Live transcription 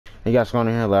Hey guys, going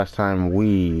in here last time what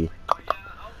did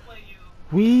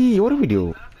we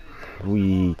do?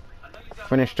 We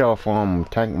finished off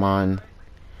Tankmon.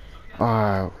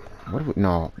 What did we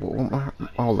no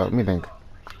hold up, let me think.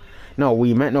 No,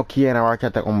 we met Nokia and our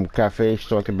at the cafe. She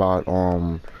talked about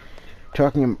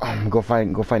talking go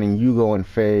fighting Yugo and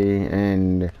Faye,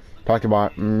 and talked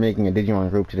about making a Digimon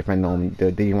group to defend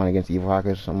the Digimon against evil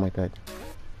hackers, something like that.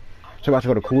 So we're about to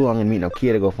go to Kulong and meet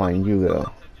Nokia to go find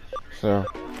Yugo. So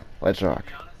let's rock.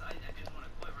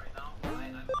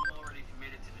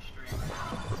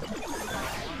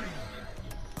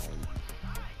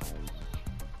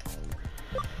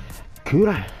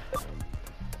 Kura.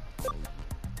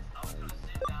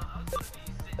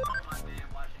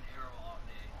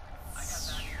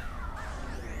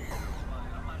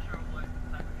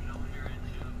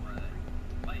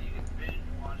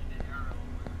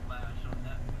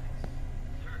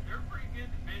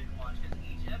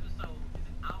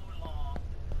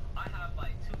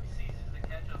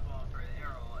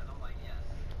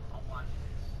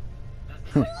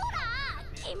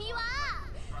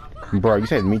 Bro, you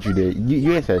said meet you did.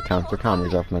 You ain't said count the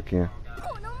comments up, Nokia.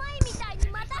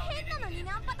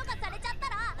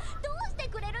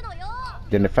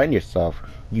 Then defend yourself.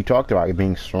 You talked about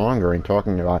being stronger and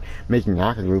talking about making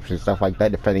hacker groups and stuff like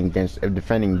that, defending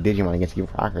Digimon against evil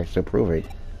hackers. So prove it.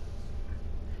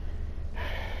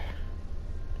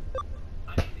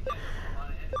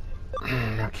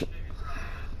 Okay.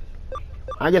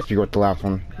 I guess you go with the last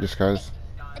one, just cause.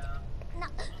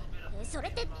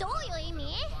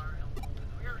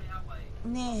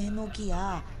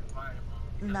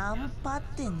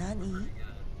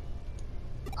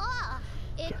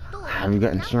 Have you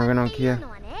gotten stronger, Nokia?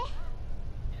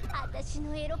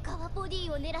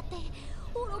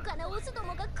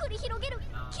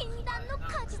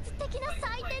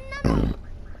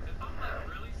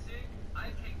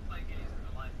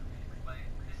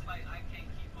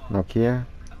 Nokia?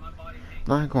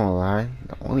 Not gonna lie,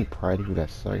 the only part of you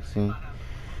that's sexy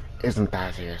isn't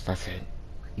that serious, that's it.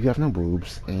 You have no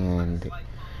boobs, and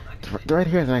the red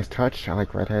hair is a nice touch. I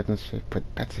like redheads and shit, but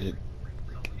that's it.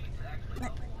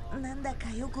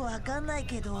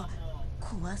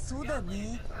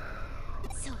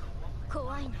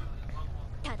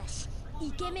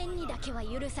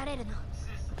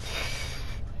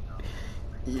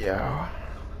 Yo.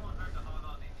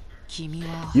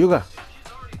 Yuga.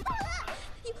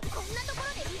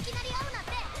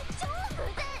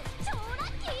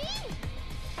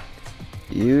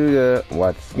 Yuga,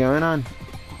 what's going on?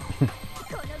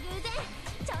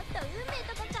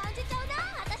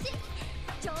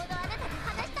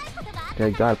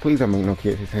 Dear God, please don't make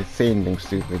Nokia say anything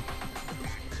stupid.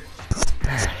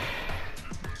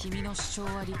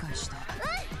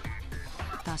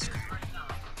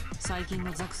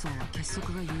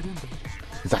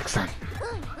 Zack-san.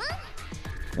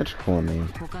 That's a cool name.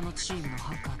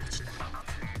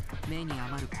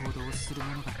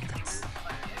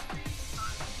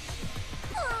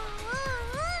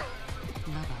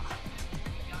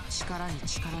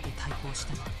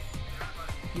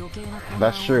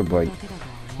 That's true, but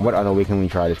what other way can we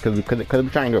try this? Because we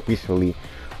trying to do it peacefully.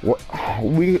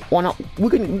 We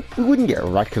wouldn't get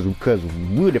wrecked because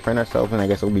we would defend ourselves, and I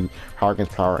guess it would be power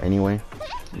against power anyway.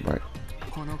 But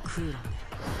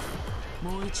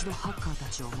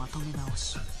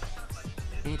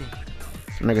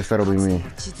I guess that'll be me.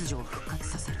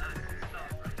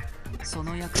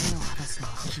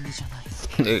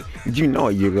 Did you know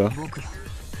it, Yuga?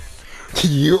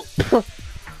 You.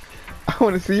 I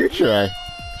want to see you try.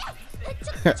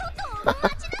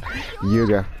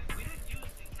 Yuga.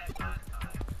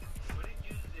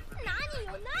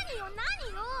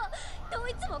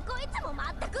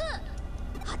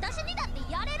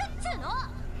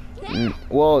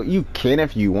 Well, you can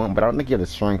if you want, but I don't think you have the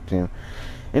strength to.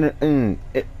 And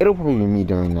it'll probably be me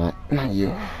doing that, not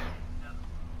you.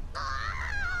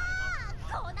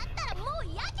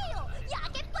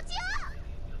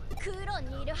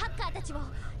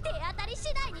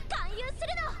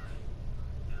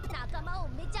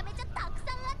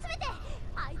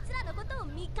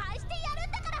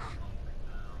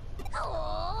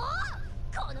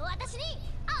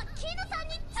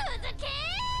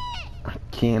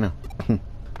 Akkino.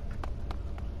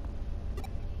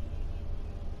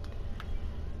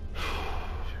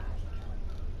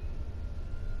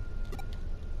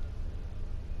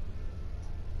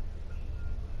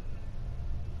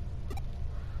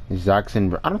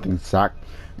 Zaxxon, I don't think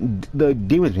the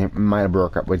demons might have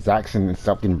broke up, but Zaxxon and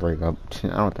stuff didn't break up. I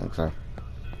don't think so.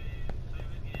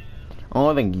 I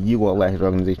don't think you will let his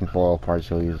organization fall apart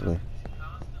so easily.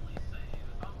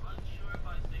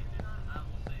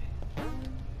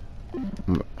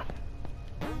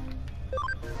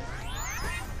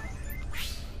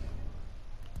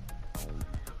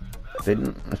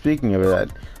 Speaking of that,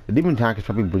 the demon attackers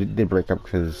probably did break up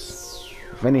because,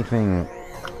 if anything,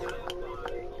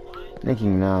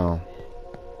 thinking now,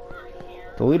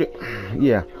 the leader.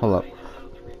 Yeah, hold up.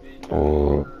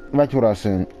 Oh, back to what I was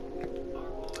saying.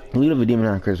 The leader of the demon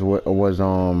hackers was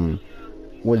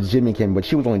Jimmy Kim, but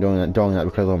she was only doing that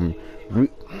because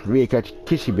Ria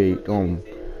Kishibe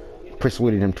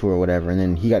persuaded him to or whatever, and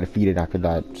then he got defeated after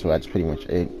that. So that's pretty much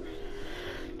it.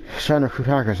 Trying to recruit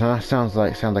hackers, huh? Sounds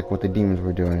like what the demons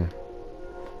were doing.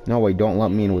 No way, don't let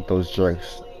me in with those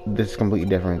jerks. This is completely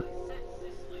different.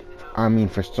 I mean,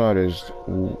 for starters,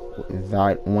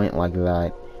 that went like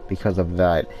that because of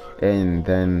that, and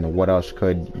then what else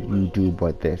could you do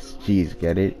but this? Jeez,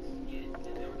 get it?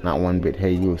 Not one bit.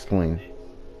 Hey, you explain.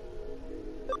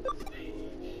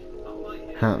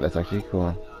 Huh, that's actually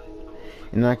cool.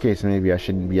 In that case, maybe I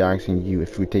shouldn't be asking you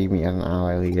if you take me as an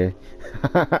ally leader.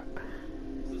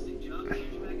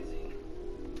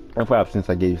 Or perhaps since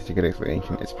I gave you such a good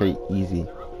explanation, it's pretty easy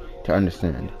to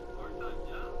understand.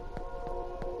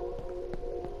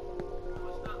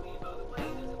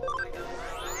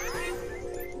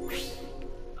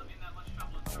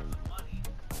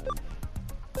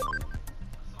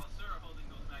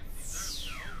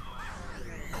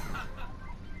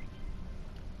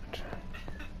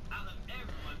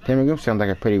 Tamagum sounds like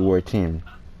a pretty weird team.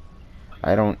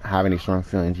 I don't have any strong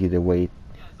feelings either way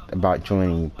about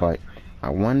joining, but I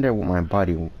wonder what my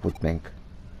buddy would think.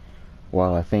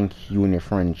 Well, I think you and your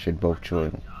friends should both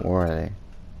join. Where are they?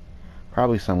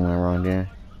 Probably somewhere around here.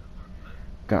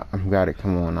 Got it.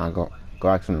 Come on, I'll go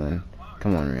ask them then.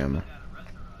 Come on, Ryoma.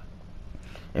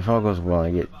 If all goes well,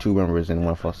 I get 2 members in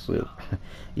one fell swoop.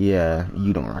 Yeah,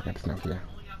 you don't rock that stuff here.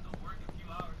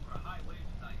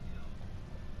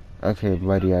 Okay,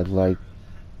 buddy, I'd like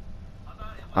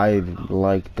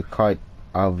the cut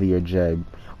of your jib.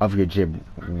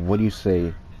 What do you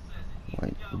say?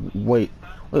 Wait,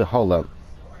 hold up.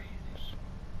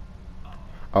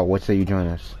 Oh, what say you join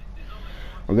us?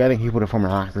 We're getting people to form a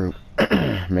hack group.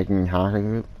 Making a hacker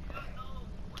group?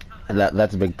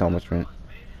 That's a big accomplishment.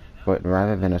 But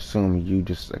rather than assume you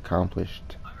just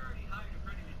accomplished,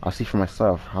 I'll see for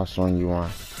myself how strong you are.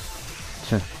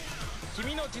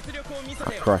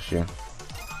 I'll crush you.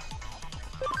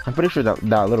 I'm pretty sure that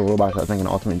little robot's I think an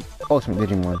ultimate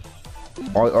Digimon.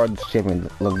 Or the champion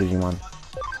level Digimon.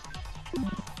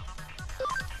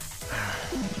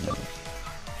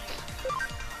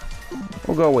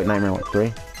 We'll go with Nightmare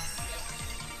 3.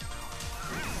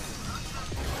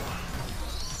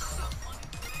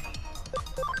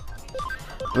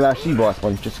 Flashy boss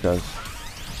one just goes.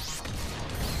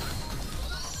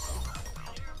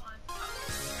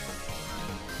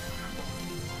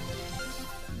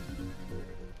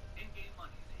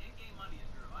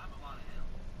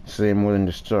 Say more than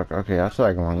just struck. Okay, I'll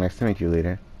tag along. Nice to meet you,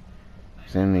 leader.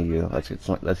 Same to you.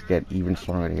 Let's get even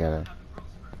stronger together.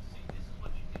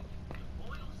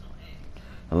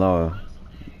 Hello.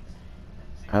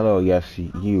 Hello, yes,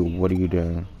 you. What are you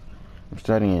doing? I'm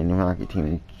starting a new hockey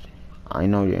team. I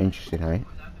know you're interested, right?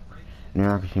 New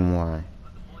hockey team, why?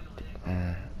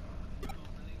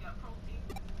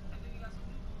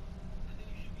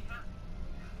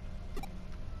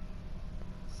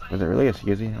 Was it really a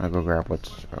Skizzy? I'll go grab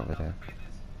what's over there.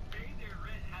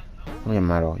 Only a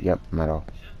medal. Yep, medal.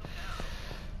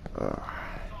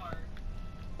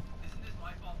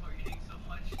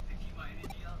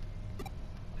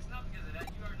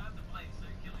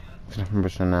 It's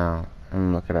 100% now.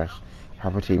 And look at us.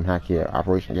 Harper team hack here.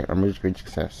 Operation get emergency great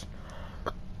success.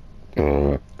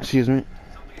 Excuse me.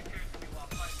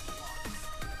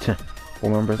 4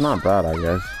 members, not bad, I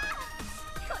guess.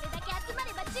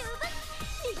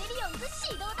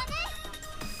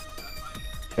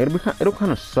 It'll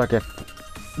kind of suck if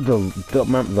the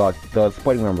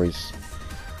supporting members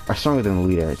are stronger than the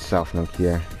leader itself. No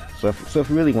care. So if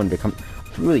you really want to become,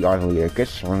 if you really are the leader, get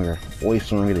stronger, way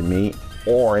stronger than me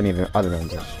or any of the other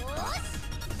members.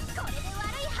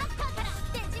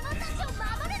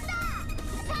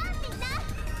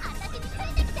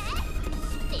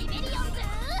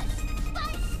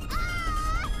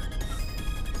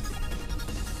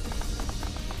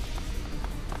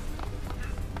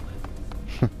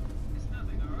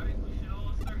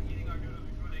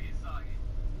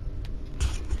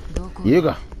 You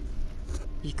go.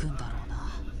 行くんだろうな。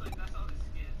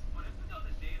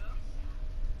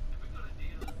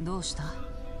どうした？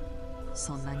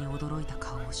そんなに驚いた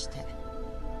顔をして。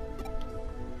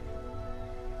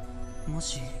も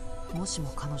し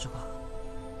も彼女が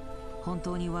本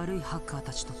当に悪いハッカー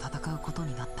たちと戦うこと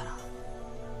になったら、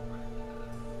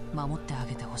守ってあ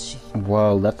げてほしい。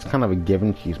 Well, that's kind of a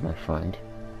given, she's my friend.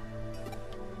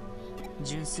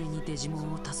 純粋にデジモ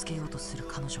ンを助けようとする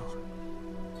彼女を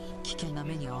危険な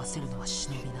目に遭わせるのは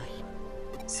忍びない。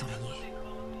それに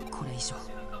これ以上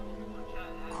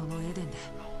このエデンで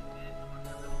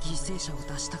犠牲者を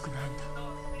出したくないんだ。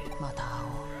また会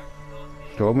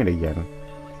おう。Show me again.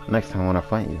 Next time I wanna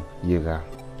fight you, Yuga.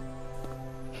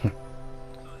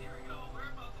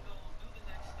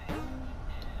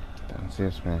 That's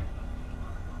this, man.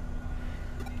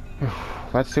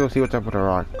 Let's see what's up with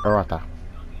Arata.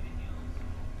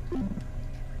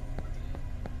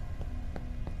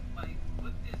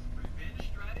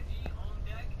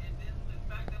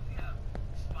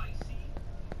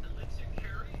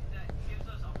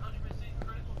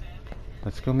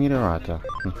 Let's go meet Arata.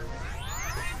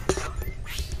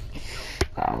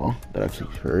 Ow, that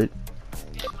actually hurt.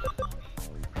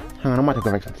 Hang on, I'm about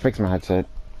to go fix my headset.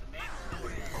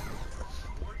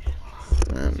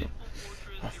 Man,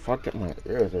 I fucked up my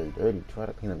ears, they're dirty. Try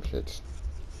to clean them shits.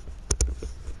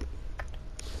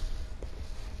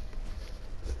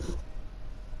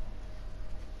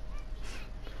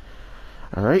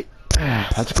 Alright,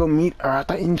 let's go meet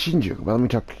Arata in Shinjuku. But let me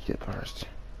talk to you first.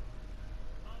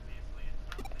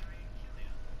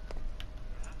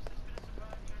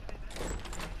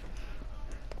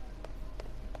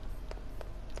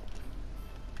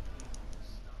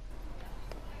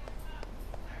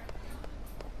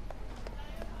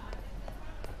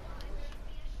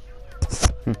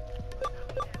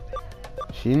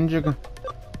 Shinjuku.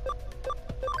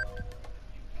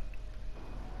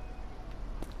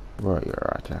 Where are you,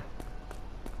 Arata?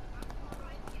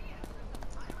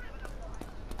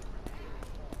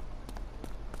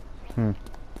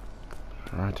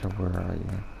 Arata, where are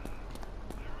you?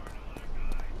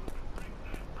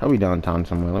 Probably downtown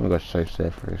somewhere. Let me go search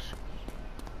there first.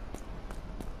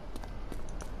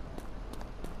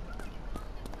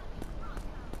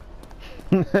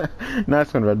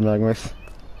 Nice one, Red Magnus.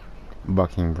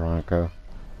 Bucking Bronco.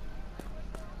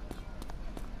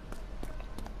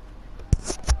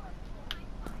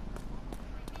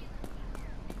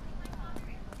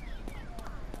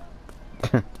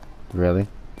 Really?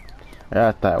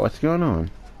 I thought, what's going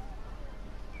on?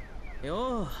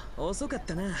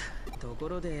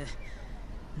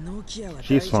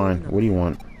 She's fine. What do you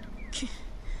want?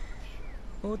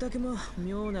 オタクも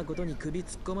妙なことに首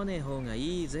突っ込まねえ方が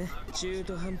いいぜ。中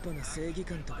途半端な正義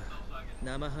感とか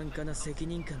生半可な責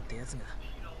任感ってやつが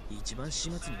一番始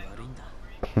末に悪いんだ。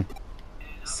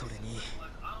それに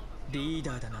リー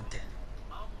ダーだなんて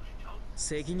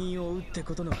責任を負うって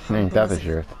ことの半端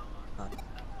なさ。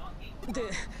で、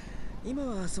今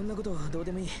はそんなことはどう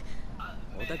でもいい。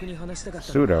オタクに話したかっ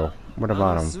たのは What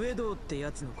about him? スウェドって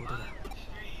やつのことだ。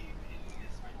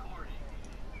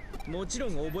もちろ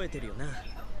ん覚えてるよな。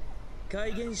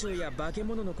怪現象や化け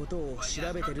物のことを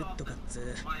調べてるとかっ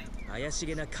つ怪し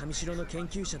げな神城の研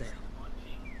究者だよ。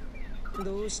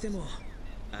どうしても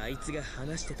あいつが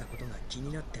話してたことが気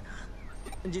になってな。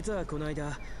実はこの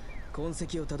間痕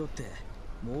跡をたどって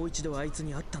もう一度あいつ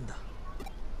に会ったんだ。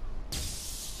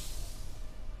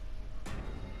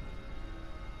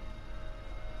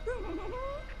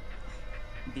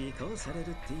尾行される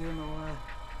っていうのは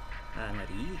あま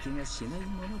りいい気がしない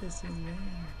ものですね。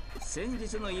先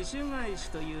日の異種返し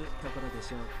というところで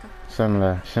しょうか。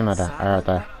Shinoda,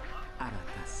 Arata.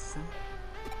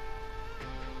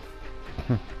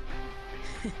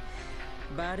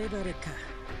 バレバレか。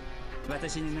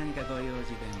私に何かご用事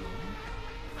で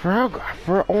も。I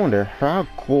wonder how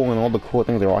cool and all the cool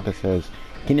things Arata says.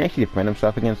 Can he actually defend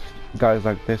himself against guys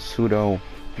like this? Pseudo,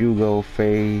 Yugo,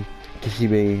 Faye,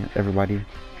 Kishibe, everybody.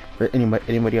 Or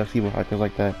anybody else evil actors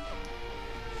like that?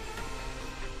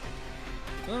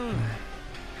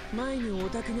 前にオ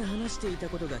タクが話していた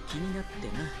ことが気になって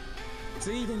な。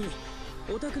ついでに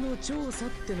オタクの調査っ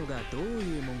てのがどう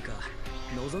いうもんか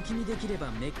覗き見できれば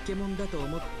めっけもんだと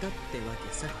思ったってわ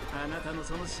けさ。あなたの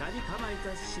そのシャリ構え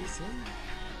た姿勢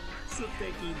素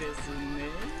敵ですね。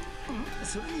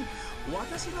それに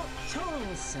私の調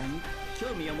査に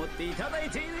興味を持っていただい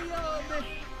ているよ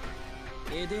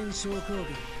うで。エデン症候群、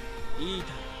イー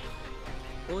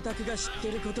タ、オタクが知って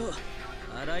ること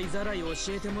洗いざらい教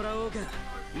えてもらおうか。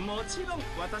もちろん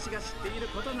私が知っている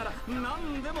ことなら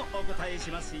何でもお答えし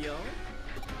ますよ。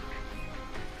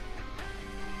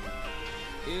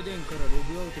エデンからロ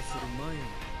グアウトする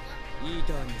前にイー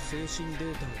ターに精神デ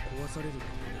ータを壊されるこ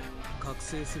とで覚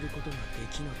醒することがで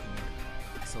きなくな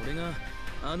る。それが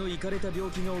あのイカれた病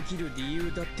気が起きる理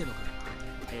由だってのか。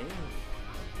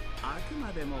あくま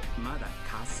でもまだ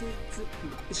仮説。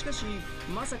しかし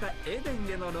まさかエデン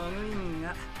へのログイン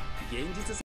が現実